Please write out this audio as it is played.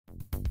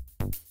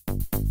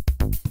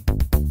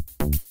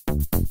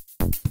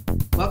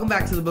Welcome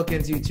back to the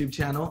BookEnds YouTube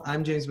channel.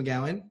 I'm James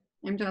McGowan.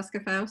 I'm Jessica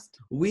Faust.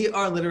 We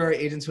are literary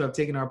agents who have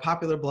taken our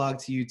popular blog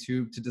to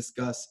YouTube to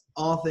discuss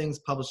all things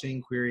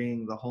publishing,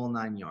 querying, the whole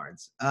 9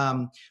 yards.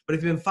 But if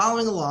you've been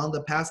following along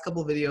the past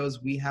couple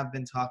videos, we have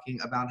been talking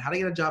about how to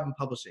get a job in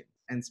publishing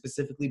and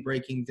specifically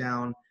breaking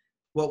down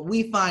what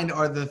we find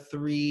are the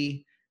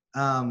 3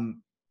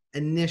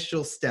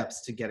 initial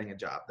steps to getting a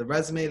job: the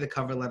resume, the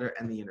cover letter,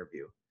 and the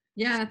interview.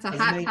 Yeah, it's a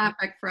hot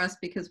topic for us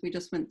because we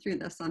just went through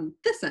this on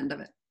this end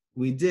of it.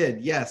 We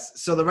did,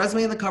 yes. So the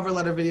resume and the cover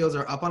letter videos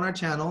are up on our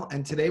channel,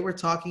 and today we're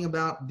talking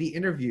about the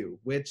interview,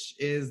 which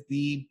is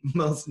the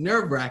most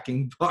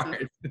nerve-wracking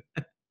part.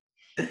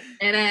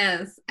 It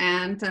is,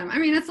 and I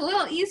mean, it's a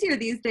little easier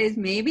these days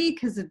maybe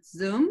because it's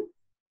Zoom.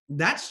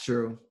 That's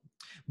true,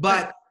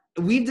 but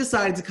we've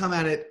decided to come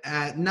at it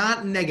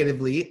not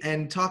negatively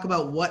and talk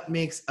about what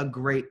makes a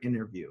great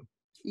interview.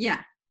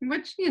 Yeah,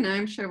 which, you know,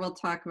 I'm sure we'll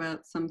talk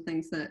about some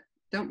things that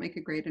don't make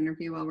a great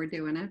interview while we're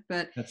doing it,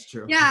 but that's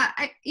true. Yeah,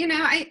 I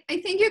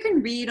think you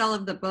can read all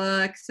of the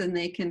books and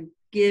they can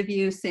give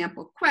you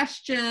sample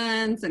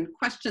questions and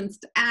questions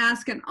to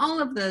ask and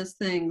all of those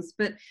things.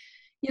 But,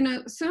 you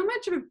know, so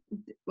much of,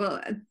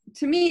 well,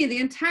 to me, the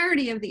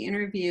entirety of the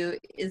interview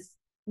is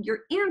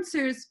your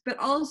answers, but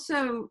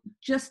also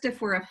just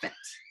if we're a fit,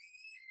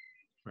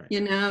 right.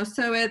 You know,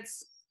 so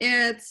it's,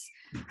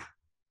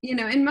 you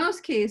know, in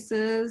most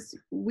cases,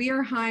 we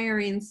are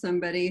hiring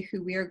somebody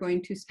who we are going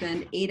to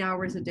spend 8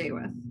 hours a day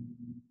with.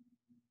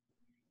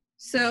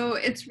 So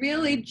it's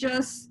really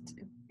just,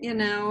 you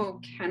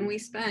know, can we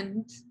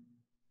spend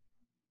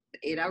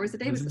 8 hours a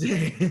day with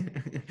them?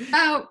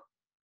 So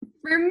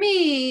for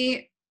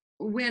me,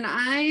 when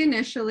I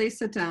initially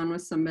sit down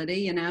with somebody,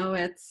 you know,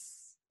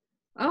 it's,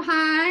 oh,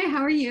 hi,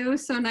 how are you?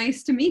 So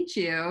nice to meet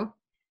you.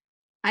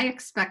 I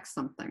expect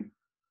something.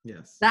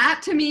 Yes.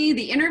 That to me,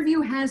 the interview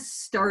has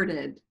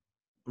started.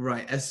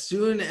 Right. As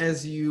soon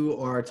as you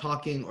are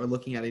talking or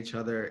looking at each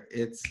other,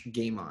 it's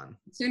game on.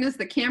 As soon as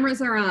the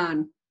cameras are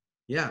on.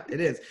 Yeah,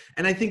 it is.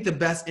 And I think the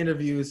best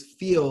interviews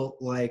feel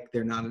like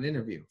they're not an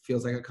interview.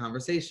 Feels like a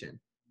conversation.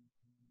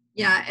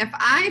 Yeah. If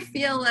I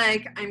feel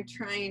like I'm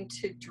trying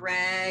to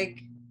drag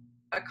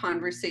a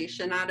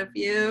conversation out of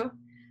you,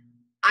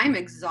 I'm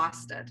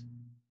exhausted.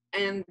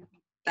 And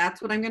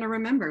that's what I'm going to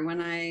remember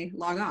when I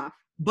log off.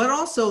 But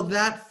also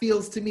that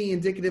feels to me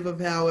indicative of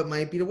how it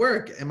might be to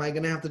work. Am I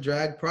going to have to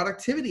drag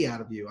productivity out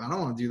of you? I don't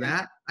want to do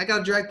that. I got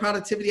to drag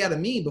productivity out of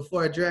me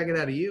before I drag it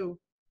out of you.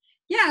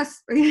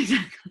 Yes,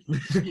 exactly. So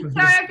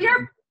if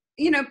you're,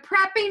 you know,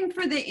 prepping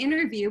for the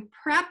interview,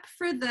 prep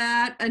for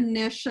that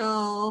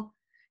initial,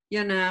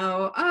 you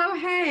know, oh,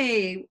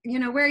 hey, you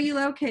know, where are you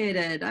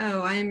located?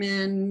 Oh, I'm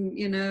in,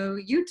 you know,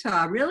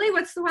 Utah. Really?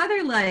 What's the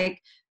weather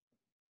like?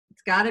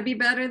 It's got to be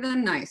better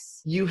than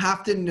nice. You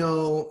have to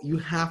know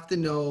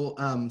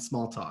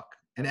small talk.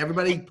 And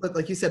everybody,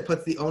 like you said,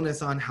 puts the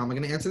onus on how am I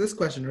going to answer this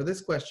question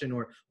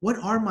or what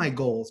are my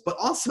goals? But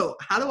also,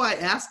 how do I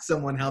ask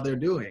someone how they're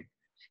doing?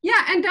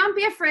 Yeah, and don't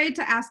be afraid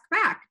to ask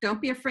back.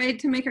 Don't be afraid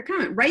to make a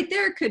comment. Right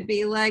there could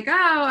be like,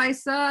 oh, I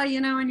saw,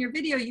 you know, in your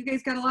video, you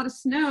guys got a lot of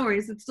snow, or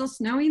is it still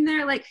snowing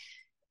there? Like,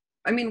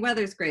 I mean,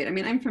 weather's great. I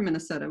mean, I'm from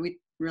Minnesota. We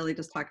really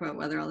just talk about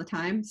weather all the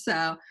time.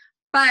 So,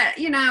 but,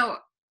 you know,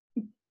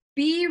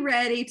 be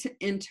ready to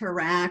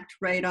interact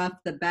right off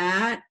the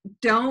bat.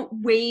 Don't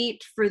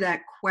wait for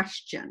that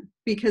question,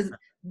 because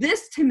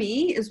this to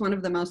me is one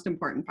of the most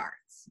important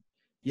parts.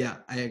 Yeah,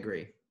 I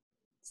agree.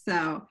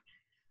 So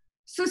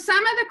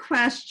some of the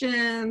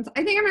questions,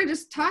 I think I'm going to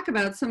just talk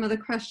about some of the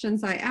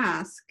questions I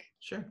ask.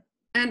 Sure.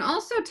 And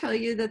also tell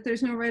you that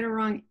there's no right or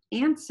wrong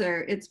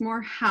answer. It's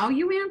more how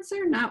you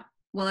answer, not,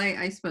 well,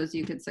 I suppose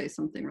you could say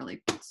something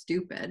really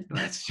stupid. But,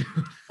 that's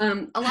true.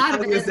 A lot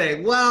of it is, say,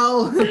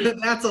 well,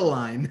 that's a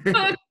line.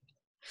 So,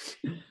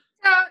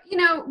 you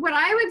know, what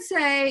I would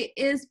say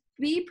is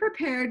be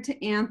prepared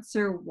to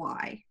answer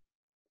why.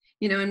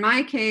 You know, in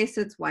my case,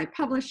 it's why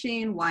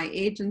publishing, why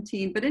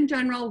agenting, but in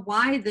general,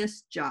 why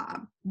this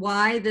job?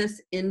 Why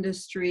this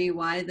industry?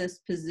 Why this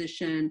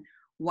position?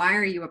 Why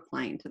are you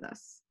applying to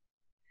this?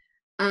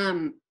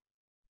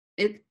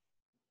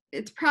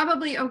 It's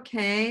probably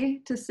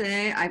okay to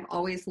say I've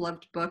always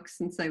loved books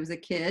since I was a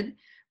kid,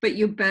 but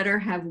you better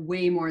have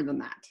way more than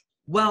that.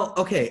 Well,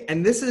 okay,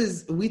 and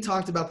we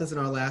talked about this in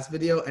our last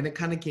video, and it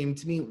kind of came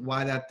to me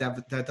why that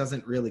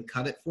doesn't really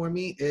cut it for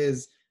me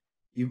is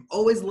you've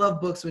always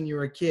loved books when you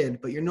were a kid,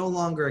 but you're no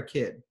longer a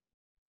kid.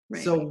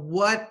 Right. So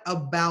what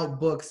about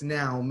books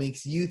now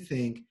makes you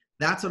think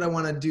that's what I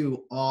want to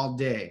do all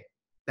day?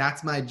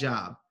 That's my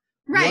job.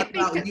 Right.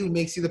 What about you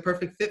makes you the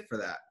perfect fit for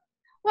that?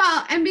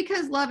 Well, and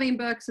because loving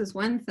books is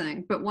one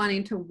thing, but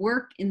wanting to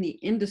work in the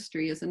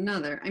industry is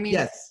another. I mean,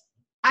 yes.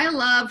 I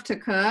love to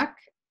cook.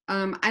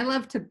 I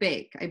love to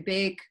bake. I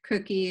bake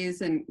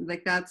cookies and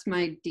like that's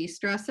my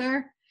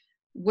de-stressor.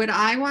 Would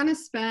I want to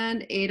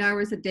spend 8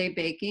 hours a day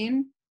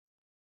baking?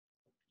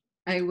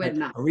 I would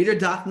not. A reader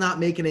doth not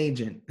make an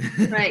agent.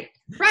 Right.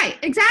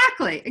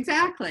 Exactly.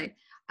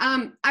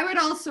 I would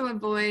also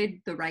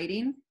avoid the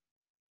writing.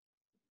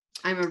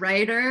 I'm a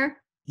writer.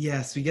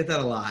 Yes, we get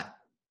that a lot.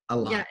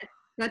 Yeah,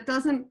 That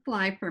doesn't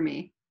fly for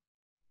me.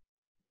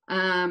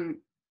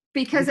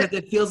 Because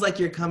it feels like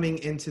you're coming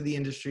into the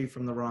industry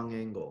from the wrong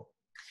angle.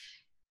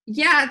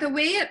 Yeah, the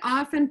way it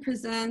often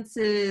presents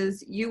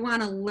is you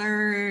want to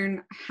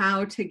learn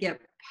how to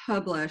get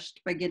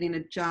published by getting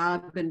a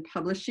job in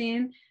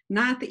publishing,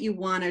 not that you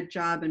want a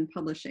job in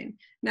publishing.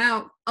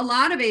 Now, a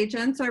lot of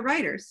agents are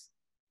writers.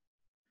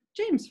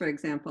 James, for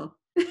example.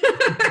 And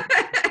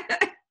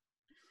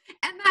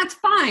that's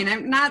fine.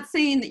 I'm not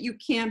saying that you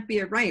can't be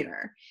a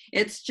writer.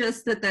 It's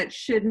just that that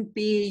shouldn't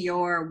be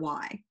your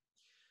why.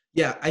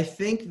 Yeah, I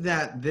think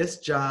that this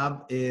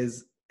job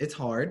it's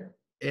hard.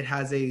 It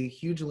has a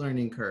huge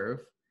learning curve,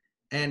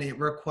 and it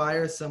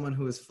requires someone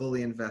who is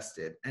fully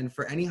invested. And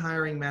for any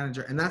hiring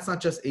manager, and that's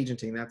not just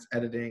agenting, that's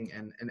editing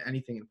and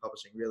anything in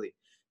publishing, really.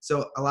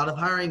 So a lot of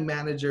hiring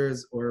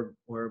managers or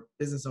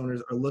business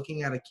owners are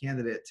looking at a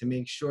candidate to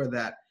make sure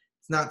that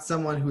it's not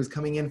someone who is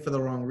coming in for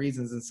the wrong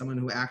reasons and someone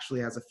who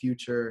actually has a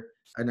future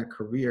and a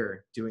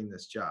career doing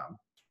this job.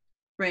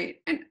 Right.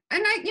 And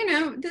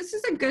I, this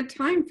is a good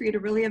time for you to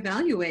really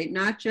evaluate,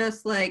 not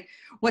just like,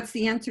 what's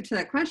the answer to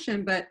that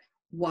question, but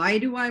why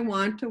do I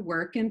want to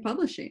work in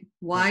publishing?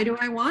 Why do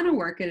I want to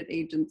work at an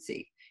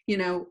agency?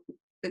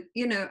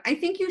 I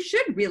think you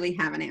should really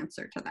have an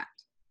answer to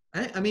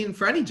that. I mean,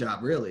 for any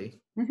job,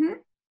 really. Mm-hmm.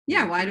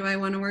 Yeah. Why do I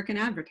want to work in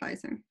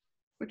advertising?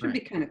 Which would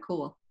be kind of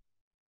cool.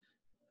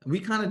 We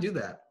kind of do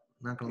that.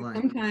 Not gonna lie.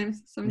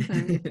 Sometimes.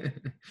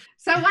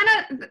 So I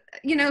want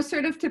to,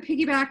 sort of to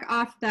piggyback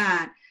off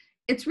that,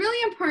 it's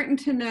really important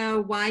to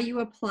know why you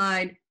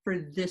applied for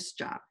this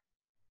job.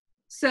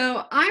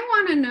 So I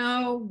want to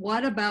know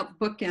what about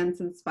BookEnds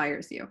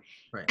inspires you.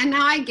 Right. And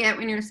now I get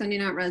when you're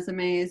sending out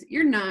resumes,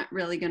 you're not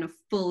really going to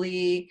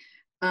fully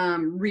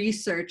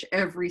research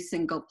every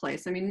single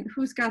place. I mean,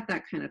 who's got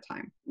that kind of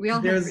time? We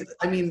all there's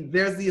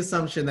the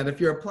assumption that if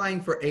you're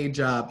applying for a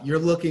job, you're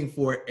looking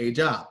for a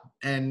job,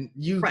 and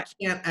you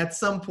can't at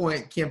some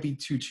point can't be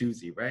too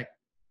choosy, right?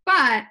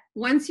 But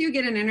once you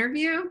get an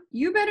interview,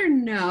 you better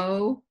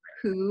know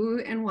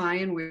who and why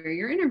and where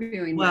you're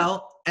interviewing.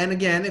 Well, and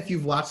again, if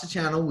you've watched the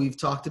channel, we've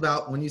talked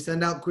about when you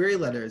send out query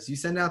letters, you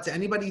send out to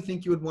anybody you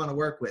think you would want to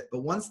work with. But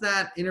once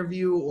that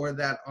interview or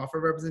that offer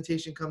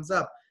representation comes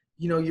up,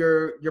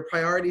 your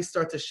priorities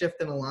start to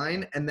shift and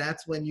align, and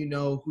that's when you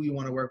know who you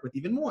want to work with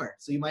even more.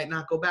 So you might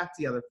not go back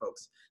to the other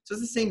folks. So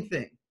it's the same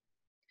thing.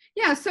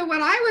 Yeah, so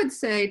what I would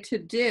say to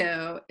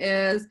do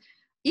is,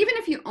 even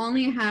if you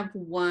only have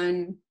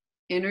one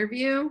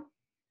interview,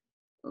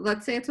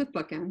 let's say it's with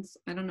BookEnds.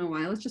 I don't know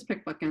why. Let's just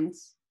pick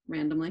BookEnds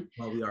randomly.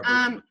 Well, we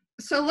are.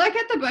 So look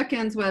at the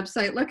BookEnds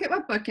website, look at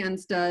what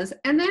BookEnds does,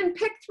 and then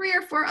pick 3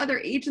 or 4 other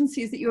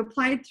agencies that you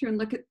applied through and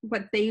look at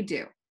what they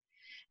do.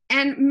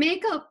 And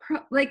make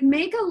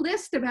a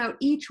list about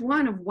each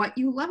one of what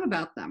you love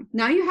about them.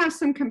 Now you have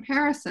some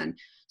comparison.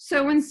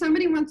 So when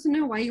somebody wants to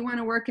know why you want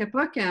to work at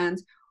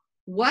BookEnds,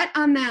 what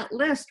on that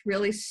list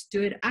really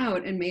stood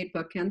out and made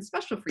BookEnds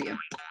special for you?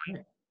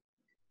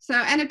 So,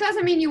 and it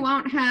doesn't mean you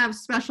won't have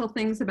special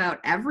things about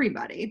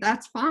everybody.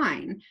 That's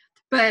fine.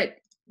 But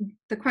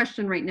the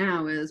question right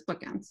now is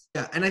BookEnds.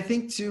 Yeah, and I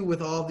think too,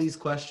 with all these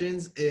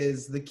questions,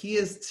 is the key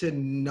is to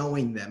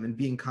knowing them and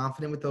being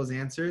confident with those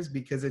answers,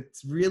 because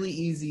it's really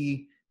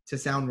easy to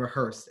sound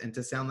rehearsed and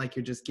to sound like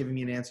you're just giving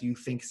me an answer you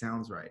think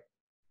sounds right.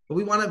 But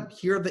we want to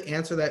hear the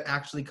answer that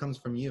actually comes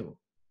from you.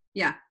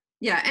 Yeah.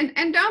 Yeah.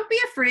 And don't be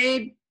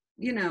afraid.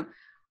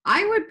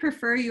 I would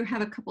prefer you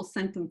have a couple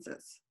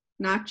sentences,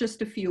 not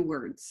just a few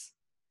words.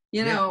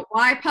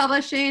 Why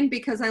publishing?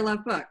 Because I love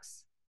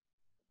books.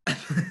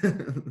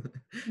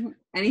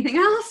 Anything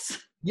else?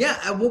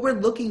 Yeah, what we're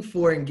looking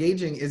for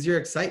engaging is your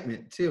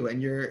excitement too,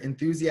 and your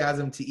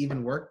enthusiasm to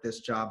even work this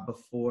job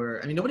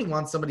before. I mean, nobody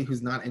wants somebody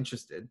who's not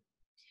interested.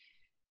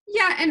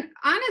 Yeah, and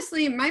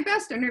honestly, my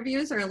best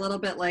interviews are a little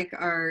bit like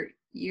our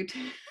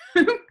YouTube,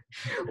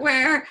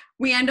 where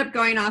we end up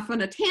going off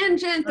on a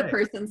tangent. The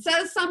person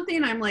says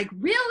something, I'm like,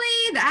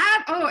 really?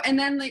 That? Oh, and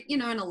then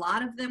in a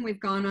lot of them, we've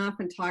gone off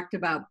and talked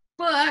about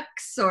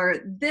books or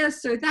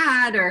this or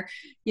that, or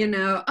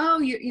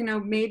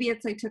maybe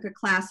it's I took a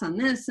class on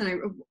this,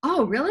 and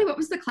oh really, what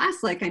was the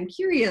class like? I'm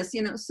curious.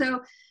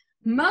 So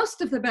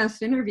most of the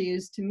best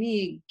interviews to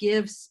me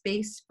give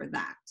space for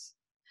that.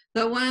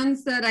 The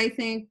ones that I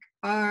think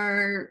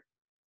are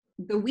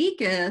the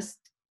weakest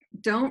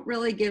don't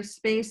really give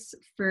space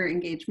for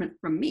engagement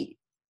from me.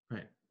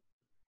 Right.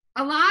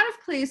 A lot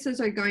of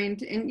places are going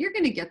to, and you're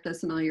going to get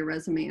this in all your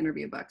resume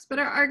interview books, but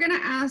are going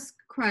to ask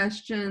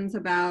questions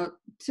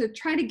to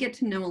try to get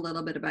to know a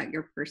little bit about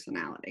your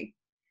personality.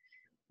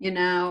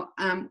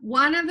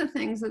 One of the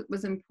things that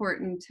was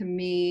important to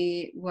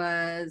me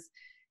was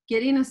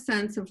getting a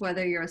sense of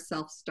whether you're a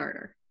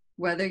self-starter,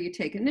 whether you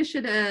take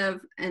initiative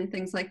and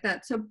things like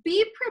that. So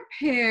be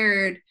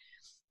prepared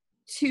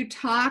to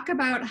talk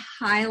about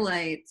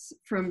highlights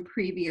from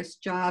previous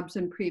jobs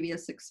and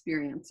previous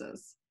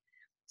experiences.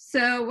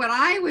 So what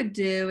I would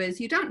do is,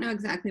 you don't know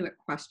exactly what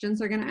questions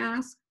they're going to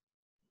ask,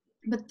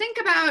 but think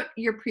about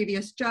your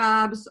previous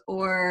jobs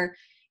or,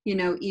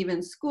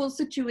 even school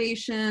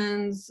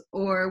situations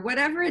or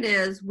whatever it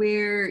is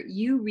where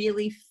you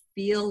really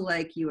feel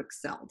like you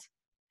excelled,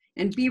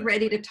 and be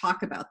ready to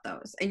talk about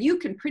those. And you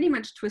can pretty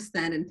much twist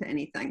that into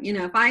anything.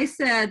 If I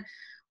said,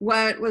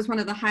 what was one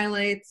of the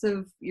highlights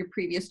of your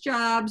previous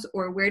jobs,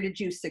 or where did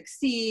you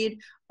succeed,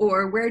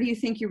 or where do you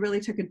think you really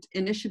took an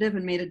initiative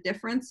and made a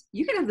difference,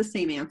 you can have the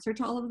same answer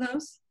to all of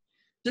those.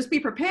 Just be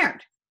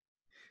prepared.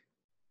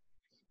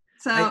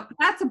 So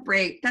that's a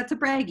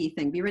braggy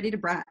thing. Be ready to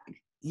brag.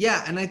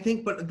 Yeah, and I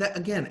think, but that,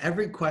 again,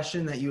 every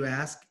question that you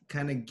ask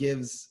kind of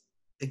gives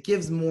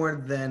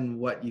more than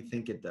what you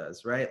think it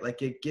does, right?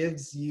 Like it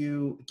gives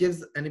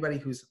anybody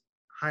who's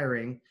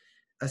hiring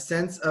a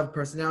sense of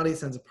personality, a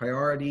sense of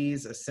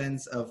priorities, a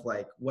sense of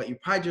like what you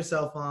pride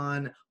yourself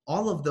on,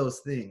 all of those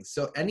things.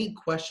 So any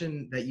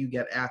question that you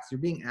get asked, you're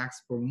being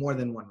asked for more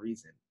than one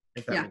reason,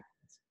 if that makes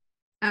sense.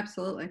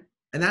 Absolutely.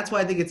 And that's why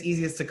I think it's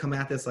easiest to come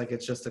at this like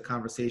it's just a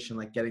conversation,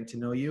 like getting to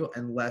know you,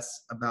 and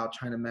less about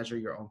trying to measure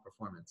your own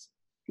performance.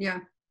 Yeah.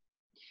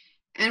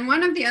 And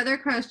one of the other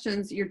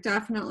questions you're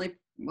definitely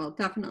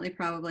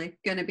probably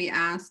going to be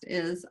asked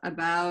is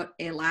about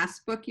a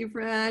last book you've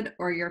read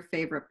or your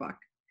favorite book.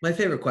 My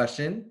favorite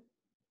question.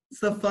 It's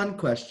the fun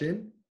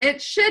question.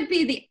 It should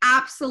be the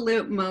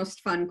absolute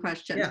most fun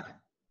question. Yeah.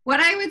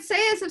 What I would say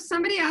is, if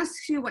somebody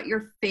asks you what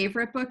your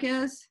favorite book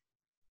is,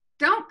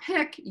 don't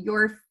pick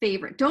your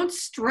favorite. Don't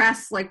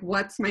stress like,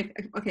 what's my,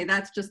 okay,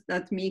 that's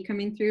me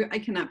coming through. I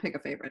cannot pick a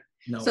favorite.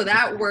 No, so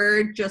that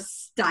word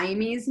just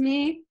stymies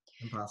me.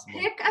 Impossible.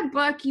 Pick a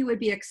book you would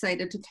be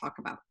excited to talk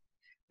about,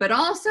 but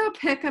also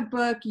pick a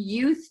book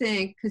you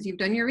think, because you've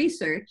done your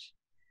research,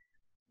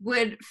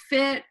 would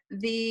fit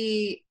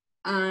the,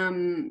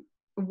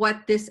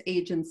 what this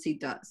agency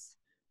does.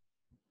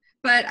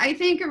 But I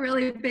think a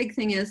really big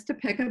thing is to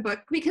pick a book,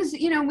 because,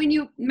 when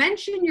you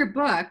mention your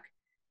book,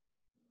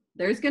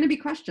 there's going to be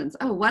questions.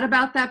 Oh, what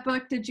about that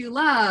book did you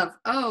love?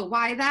 Oh,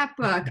 why that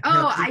book?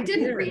 Oh, I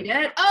didn't read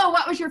it. Oh,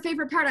 what was your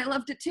favorite part? I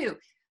loved it too.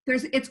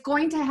 It's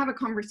going to have a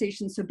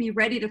conversation, so be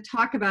ready to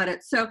talk about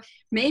it. So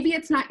maybe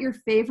it's not your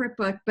favorite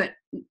book,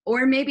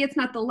 or maybe it's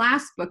not the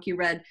last book you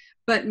read,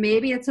 but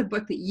maybe it's a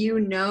book that you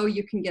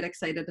can get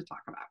excited to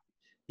talk about.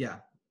 Yeah.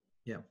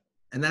 Yeah.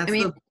 And that's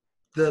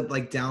the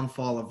like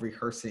downfall of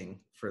rehearsing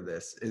for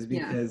this, is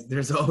because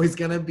there's always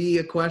going to be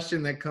a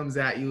question that comes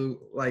at you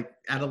like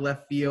out of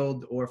left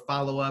field, or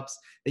follow-ups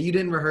that you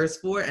didn't rehearse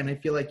for. And I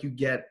feel like you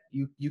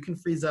can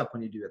freeze up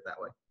when you do it that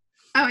way.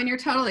 Oh, and you're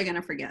totally going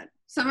to forget.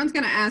 Someone's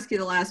going to ask you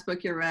the last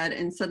book you read,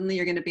 and suddenly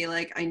you're going to be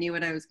like, I knew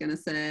what I was going to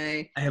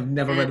say. I have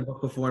never read a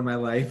book before in my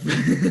life.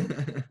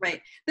 Right.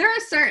 There are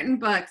certain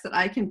books that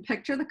I can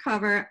picture the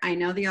cover, I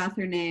know the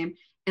author name,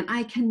 and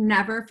I can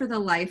never for the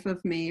life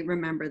of me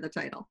remember the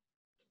title.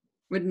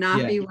 Would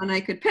not be one I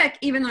could pick,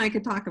 even though I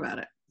could talk about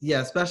it.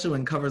 Yeah, especially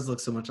when covers look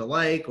so much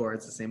alike, or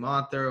it's the same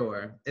author,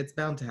 or it's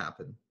bound to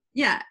happen.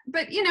 Yeah,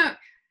 but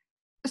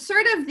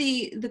sort of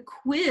the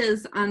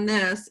quiz on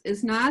this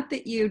is not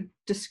that you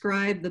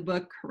describe the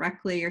book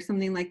correctly or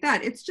something like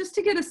that. It's just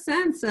to get a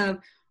sense of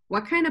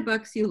what kind of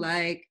books you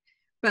like,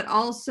 but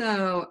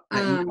also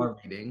that you are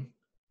reading.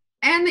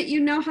 And that you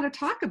know how to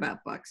talk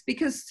about books,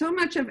 because so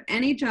much of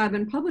any job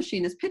in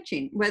publishing is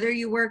pitching. Whether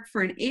you work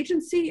for an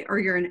agency, or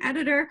you're an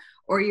editor,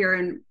 or you're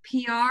in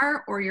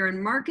PR, or you're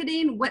in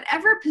marketing,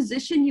 whatever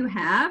position you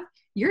have,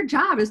 your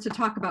job is to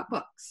talk about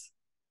books.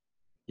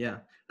 Yeah,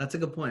 that's a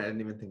good point. I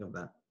didn't even think of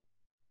that.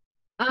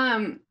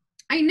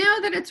 I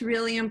know that it's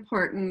really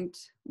important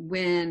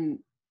when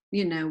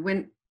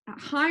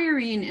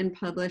hiring in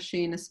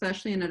publishing,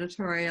 especially in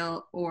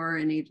editorial or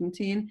in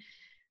agenting,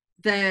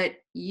 that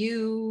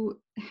you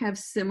have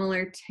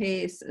similar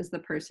tastes as the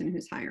person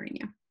who's hiring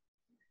you.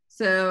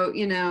 So,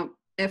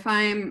 if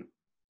I'm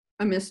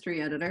a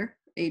mystery editor,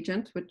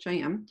 agent, which I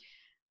am,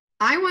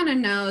 I want to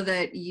know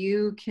that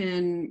you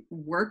can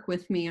work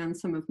with me on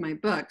some of my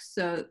books.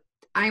 So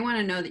I want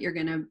to know that you're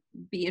going to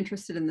be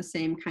interested in the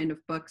same kind of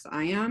books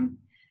I am.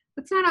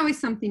 That's not always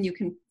something you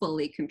can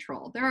fully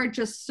control. There are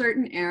just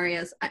certain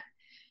areas.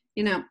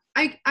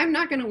 I'm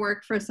not going to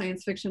work for a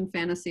science fiction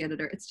fantasy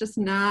editor. It's just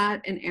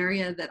not an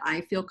area that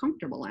I feel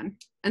comfortable in.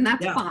 And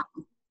that's fine.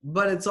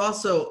 But it's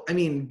also,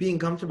 being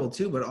comfortable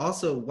too, but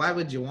also, why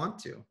would you want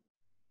to?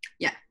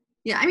 Yeah.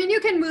 Yeah. You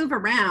can move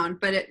around,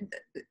 but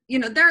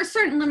there are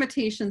certain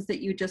limitations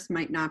that you just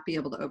might not be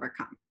able to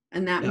overcome.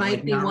 And that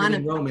might be one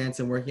of romance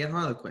and working at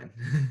Harlequin.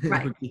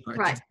 Right. Would be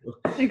hard to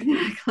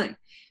do.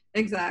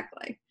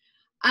 Exactly.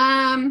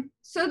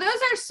 So those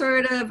are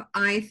sort of,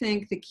 I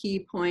think, the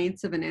key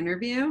points of an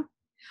interview.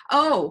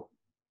 Oh,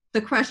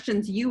 the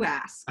questions you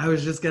ask. I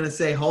was just going to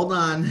say, hold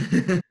on.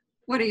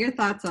 What are your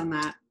thoughts on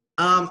that?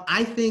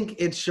 I think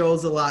it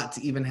shows a lot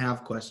to even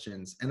have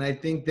questions. And I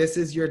think this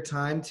is your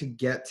time to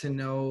get to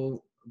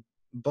know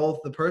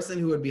both the person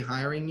who would be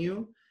hiring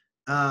you,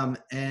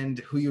 and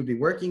who you would be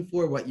working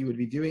for, what you would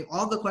be doing,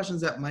 all the questions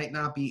that might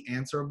not be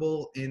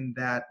answerable in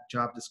that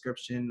job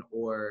description,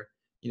 or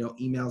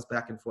emails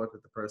back and forth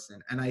with the person.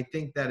 And I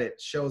think that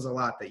it shows a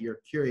lot that you're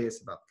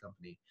curious about the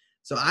company.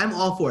 So I'm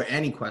all for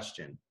any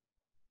question.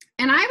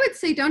 And I would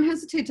say don't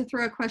hesitate to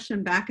throw a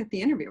question back at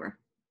the interviewer.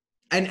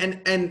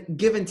 And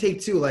give and take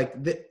too. Like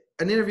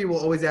an interview will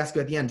always ask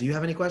you at the end, do you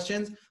have any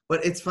questions?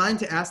 But it's fine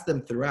to ask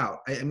them throughout.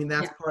 I mean,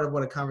 that's part of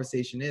what a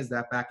conversation is,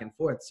 that back and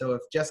forth. So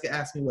if Jessica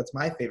asks me what's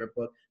my favorite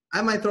book,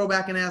 I might throw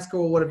back and ask her,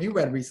 well, what have you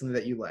read recently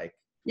that you like?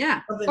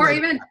 Yeah. Something Or like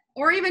even that.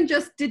 or even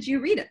just, did you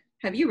read it?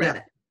 Have you read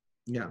it?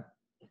 Yeah.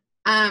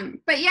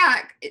 But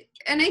yeah,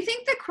 and I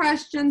think the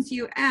questions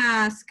you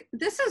ask,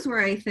 this is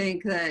where I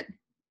think that,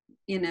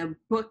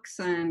 books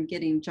on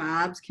getting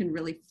jobs can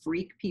really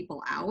freak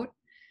people out.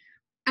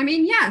 I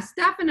mean, yes,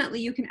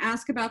 definitely you can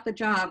ask about the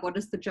job. What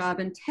does the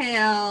job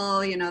entail?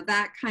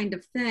 That kind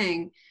of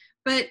thing.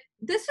 But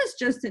this is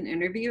just an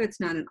interview. It's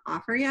not an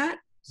offer yet.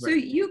 So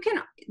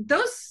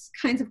those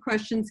kinds of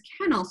questions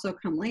can also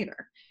come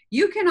later.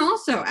 You can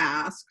also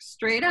ask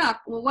straight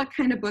up, well, what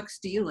kind of books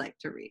do you like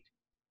to read?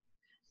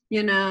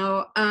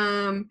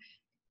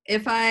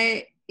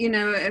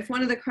 If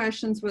one of the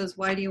questions was,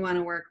 why do you want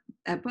to work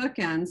at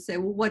BookEnds? Say,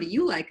 well, what do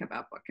you like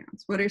about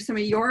BookEnds? What are some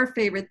of your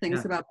favorite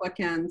things about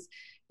BookEnds?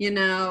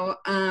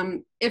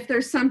 If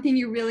there's something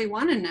you really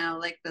want to know,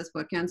 like, does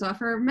BookEnds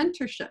offer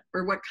mentorship,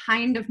 or what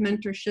kind of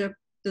mentorship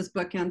does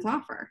BookEnds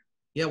offer?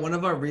 Yeah, one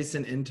of our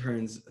recent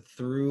interns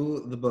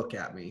threw the book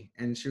at me,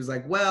 and she was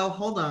like, well,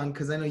 hold on,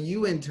 because I know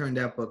you interned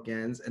at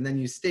BookEnds and then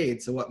you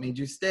stayed. So what made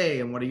you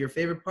stay, and what are your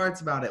favorite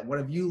parts about it? What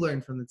have you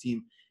learned from the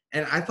team?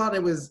 And I thought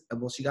it was,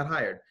 well, she got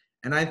hired.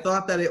 And I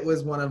thought that it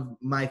was one of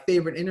my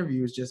favorite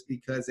interviews just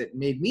because it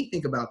made me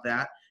think about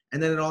that.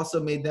 And then it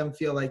also made them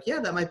feel like, yeah,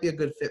 that might be a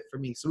good fit for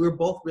me. So we were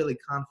both really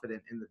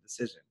confident in the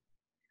decision.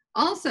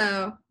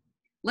 Also,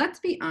 let's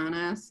be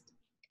honest,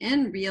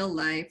 in real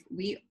life,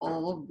 we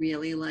all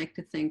really like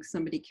to think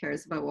somebody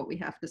cares about what we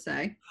have to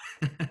say.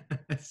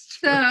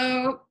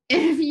 So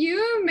if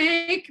you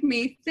make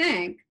me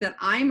think that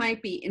I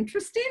might be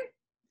interesting,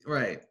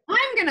 right,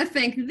 I'm going to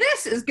think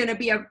this is going to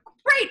be a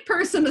great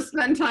person to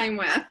spend time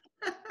with.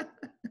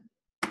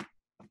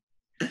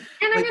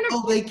 And like,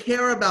 oh, they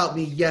care about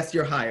me. Yes,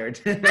 you're hired.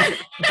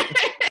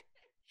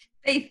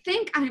 They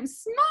think I'm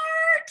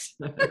smart.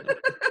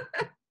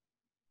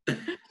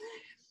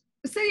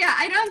 So yeah,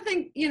 I don't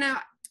think,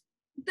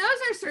 those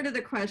are sort of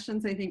the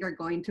questions I think are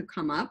going to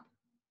come up,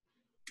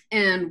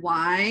 and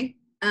why.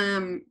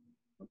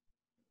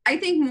 I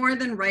think more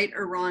than right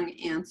or wrong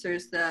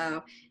answers,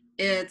 though,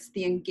 it's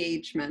the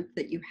engagement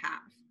that you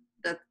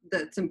have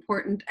that's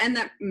important and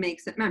that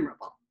makes it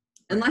memorable.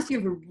 Unless you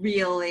have a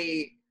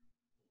really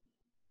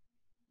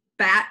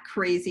bat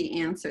crazy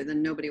answer,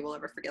 then nobody will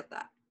ever forget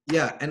that.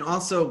 Yeah, and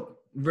also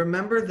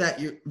remember that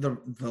the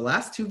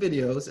last two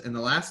videos and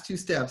the last two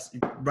steps,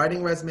 writing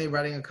a resume,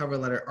 writing a cover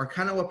letter, are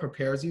kind of what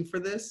prepares you for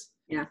this.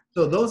 Yeah.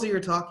 So those are your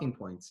talking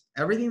points.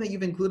 Everything that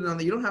you've included on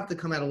there, you don't have to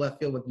come out of left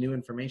field with new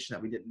information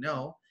that we didn't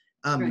know.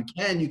 Right.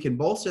 You can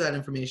bolster that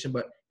information,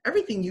 but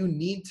everything you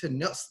need to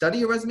know, study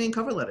your resume and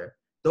cover letter.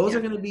 Those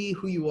are going to be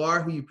who you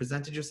are, who you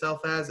presented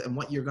yourself as, and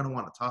what you're going to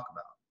want to talk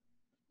about.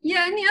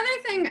 Yeah, and the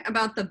other thing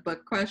about the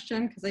book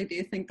question, because I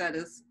do think that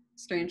is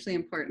strangely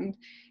important,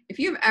 if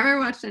you've ever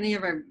watched any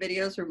of our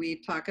videos where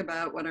we talk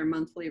about what our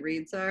monthly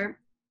reads are,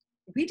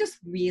 we just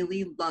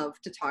really love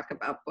to talk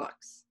about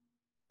books.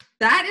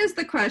 That is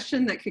the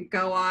question that could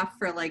go off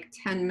for like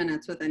 10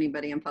 minutes with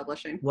anybody in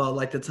publishing. Well,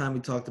 like the time we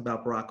talked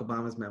about Barack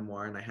Obama's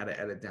memoir, and I had to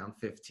edit down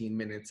 15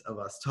 minutes of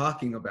us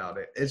talking about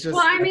it. It's just,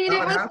 well, I mean,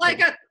 it was like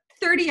a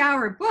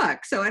 30-hour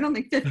book, so I don't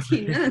think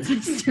 15 minutes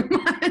is too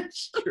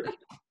much.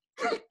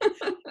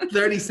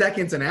 30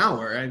 seconds an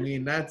hour. I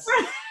mean, that's...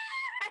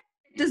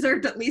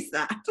 deserved at least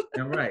that.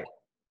 Yeah, right.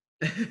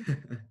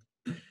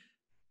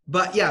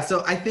 But yeah,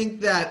 so I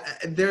think that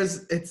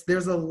there's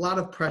a lot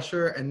of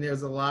pressure and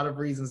there's a lot of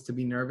reasons to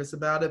be nervous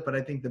about it. But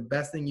I think the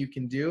best thing you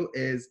can do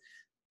is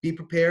be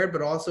prepared,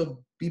 but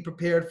also be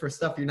prepared for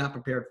stuff you're not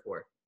prepared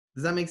for.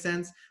 Does that make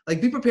sense?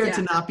 Like, be prepared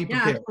to not be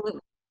prepared. Yeah,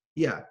 absolutely.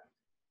 Yeah.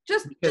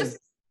 Just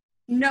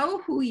know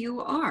who you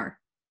are.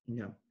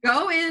 Yeah.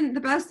 Go in. The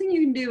best thing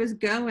you can do is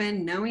go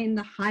in knowing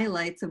the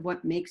highlights of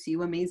what makes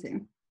you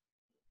amazing.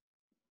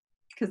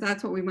 Because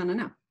that's what we want to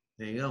know.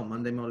 There you go.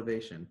 Monday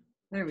motivation.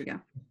 There we go.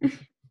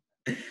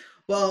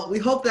 Well, we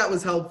hope that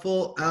was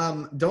helpful.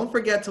 Don't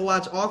forget to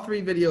watch all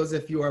 3 videos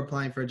if you are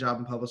applying for a job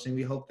in publishing.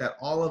 We hope that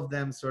all of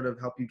them sort of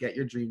help you get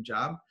your dream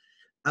job.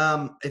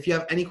 If you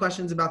have any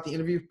questions about the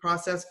interview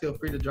process, feel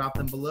free to drop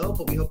them below.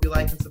 But we hope you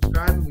like and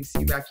subscribe, and we see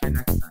you back here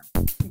next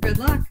time. Good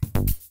luck.